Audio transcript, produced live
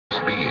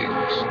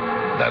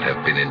that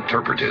have been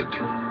interpreted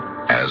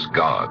as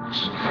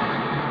gods.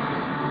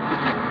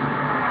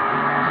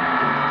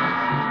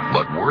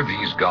 But were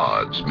these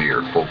gods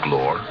mere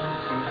folklore?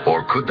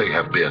 Or could they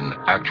have been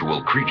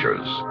actual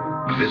creatures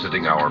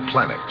visiting our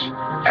planet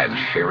and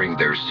sharing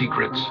their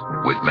secrets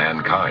with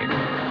mankind?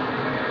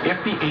 If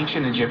the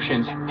ancient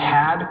Egyptians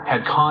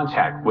had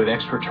contact with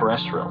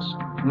extraterrestrials,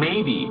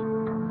 maybe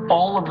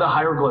all of the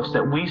hieroglyphs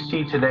that we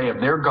see today of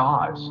their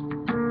gods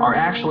are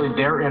actually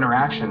their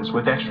interactions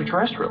with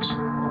extraterrestrials.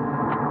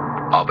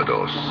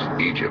 Abydos,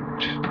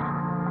 Egypt.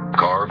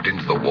 Carved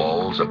into the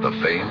walls of the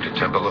famed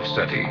Temple of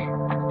Seti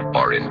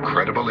are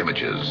incredible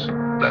images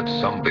that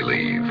some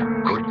believe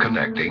could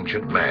connect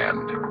ancient man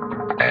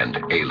and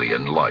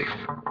alien life.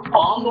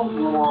 On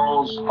the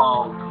walls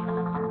of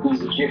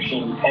these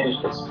Egyptian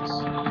edifices,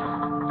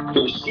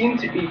 there seem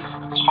to be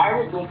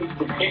hieroglyphic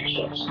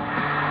depictions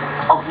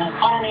of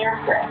modern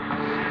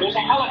aircraft. There's a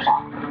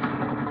helicopter,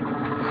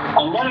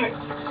 another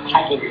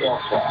type of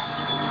aircraft.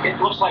 It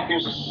looks like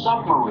there's a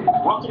submarine.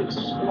 What could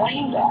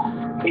explain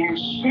that? The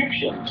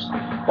inscriptions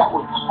that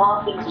were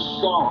carved into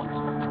stone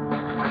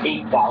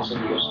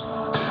 8,000 years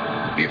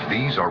ago. If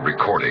these are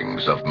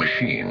recordings of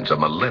machines a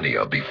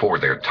millennia before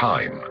their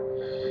time,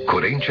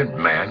 could ancient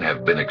man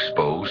have been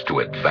exposed to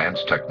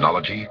advanced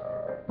technology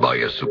by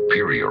a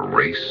superior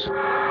race?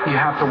 You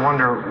have to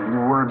wonder,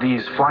 were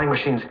these flying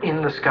machines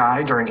in the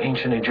sky during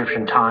ancient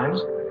Egyptian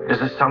times? Is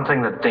this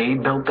something that they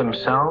built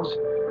themselves?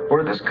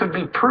 Or this could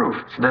be proof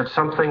that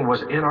something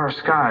was in our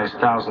skies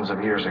thousands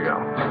of years ago.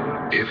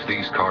 If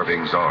these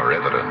carvings are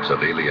evidence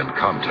of alien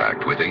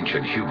contact with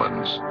ancient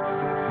humans,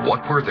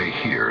 what were they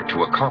here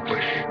to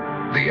accomplish?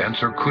 The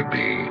answer could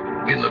be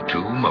in the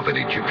tomb of an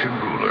Egyptian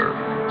ruler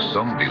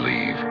some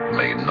believe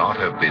may not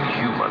have been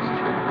human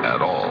at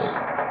all.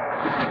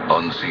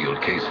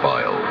 Unsealed case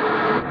file.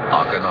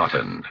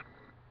 Akhenaten,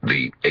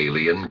 the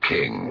alien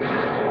king.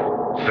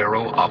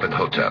 Pharaoh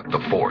Amenhotep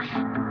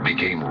IV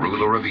became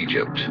ruler of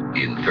Egypt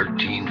in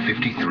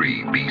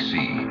 1353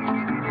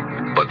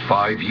 BC. But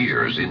 5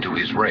 years into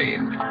his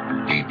reign,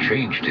 he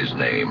changed his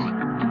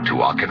name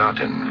to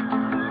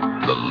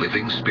Akhenaten, the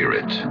living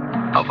spirit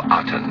of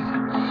Aten.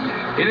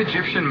 In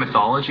Egyptian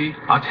mythology,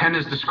 Aten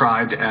is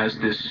described as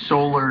this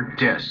solar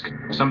disk,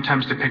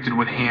 sometimes depicted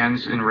with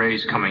hands and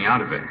rays coming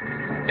out of it.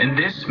 And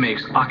this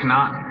makes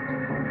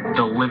Akhenaten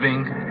the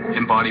living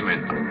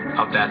embodiment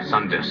of that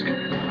sun disk.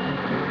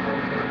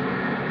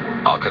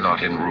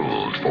 Akhenaten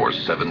ruled for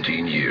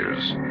 17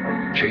 years,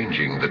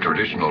 changing the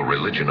traditional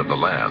religion of the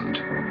land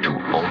to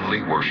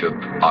only worship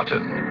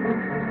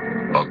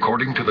Aten.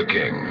 According to the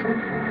king,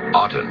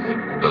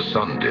 Aten, the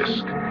sun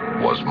disk,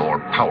 was more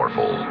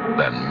powerful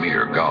than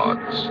mere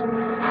gods.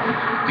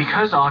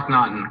 Because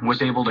Akhenaten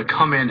was able to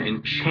come in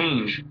and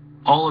change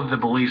all of the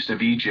beliefs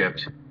of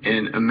Egypt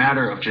in a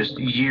matter of just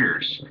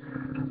years,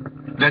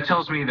 that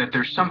tells me that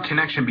there's some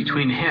connection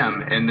between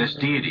him and this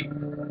deity.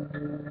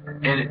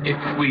 And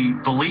if we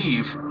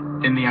believe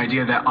in the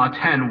idea that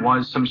Aten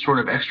was some sort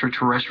of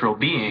extraterrestrial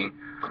being,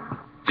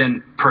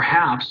 then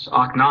perhaps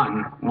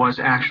Akhenaten was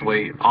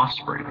actually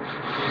offspring.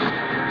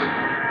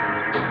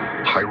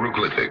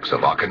 Hieroglyphics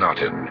of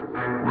Akhenaten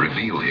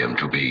reveal him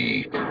to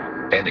be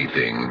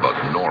anything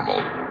but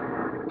normal.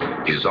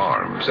 His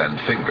arms and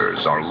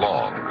fingers are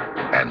long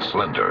and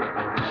slender.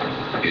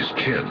 His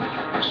chin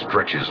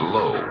stretches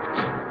low,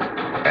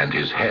 and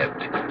his head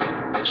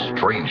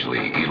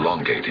strangely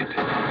elongated.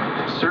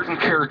 Certain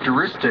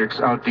characteristics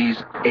of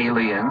these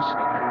aliens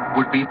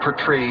would be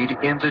portrayed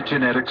in the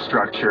genetic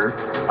structure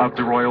of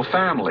the royal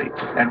family,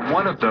 and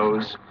one of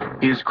those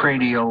is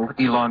cranial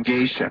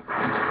elongation.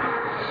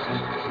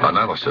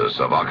 Analysis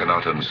of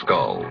Akhenaten's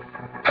skull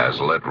has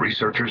led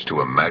researchers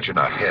to imagine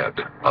a head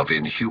of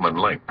inhuman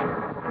length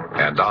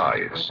and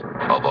eyes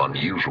of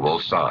unusual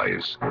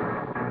size.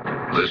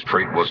 This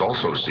trait was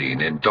also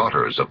seen in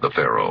daughters of the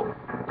pharaoh,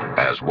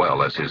 as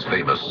well as his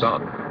famous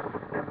son,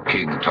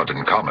 King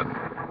Tutankhamun.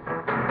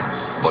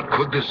 But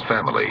could this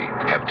family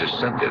have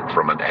descended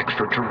from an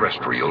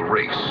extraterrestrial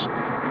race?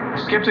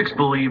 Skeptics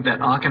believe that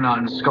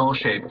Akhenaten's skull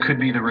shape could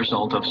be the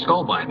result of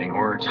skull binding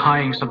or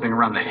tying something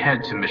around the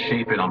head to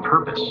misshape it on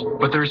purpose.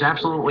 But there's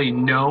absolutely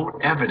no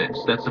evidence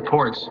that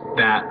supports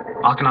that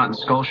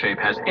Akhenaten's skull shape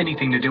has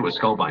anything to do with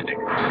skull binding.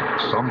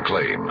 Some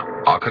claim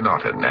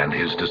Akhenaten and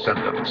his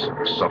descendants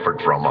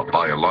suffered from a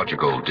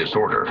biological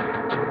disorder.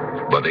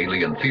 But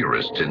alien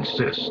theorists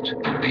insist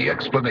the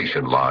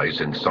explanation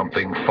lies in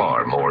something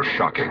far more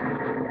shocking.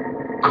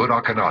 Could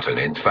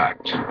Akhenaten, in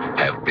fact,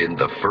 have been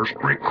the first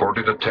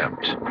recorded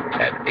attempt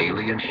at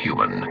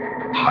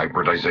alien-human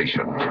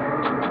hybridization?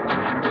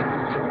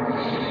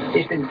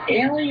 If an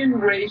alien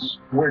race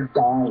were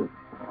dying,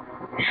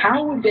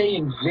 how would they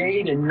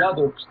invade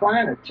another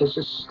planet to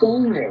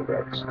sustain their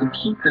race, to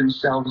keep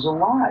themselves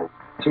alive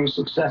through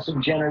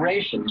successive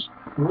generations?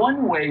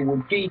 One way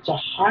would be to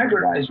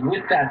hybridize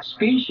with that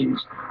species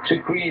to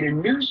create a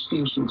new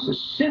species, a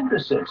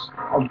synthesis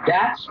of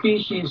that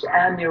species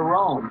and their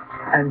own,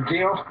 and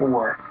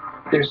therefore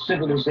their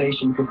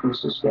civilization could be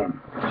sustained.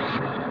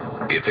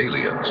 If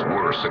aliens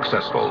were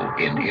successful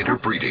in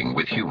interbreeding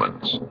with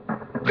humans,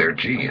 their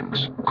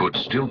genes could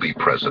still be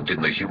present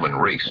in the human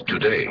race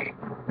today.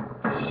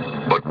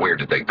 But where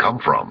did they come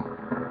from?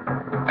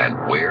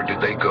 And where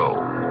did they go?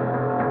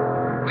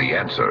 The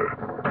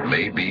answer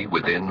may be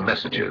within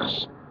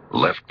messages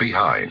left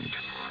behind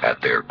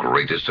at their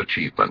greatest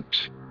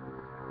achievement,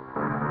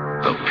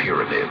 the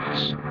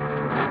pyramids.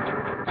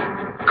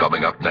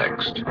 Coming up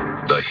next,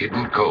 the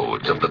hidden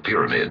codes of the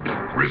pyramid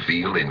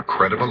reveal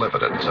incredible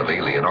evidence of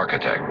alien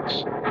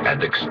architects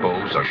and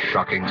expose a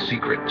shocking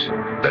secret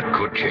that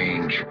could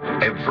change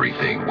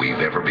everything we've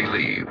ever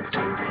believed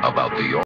about the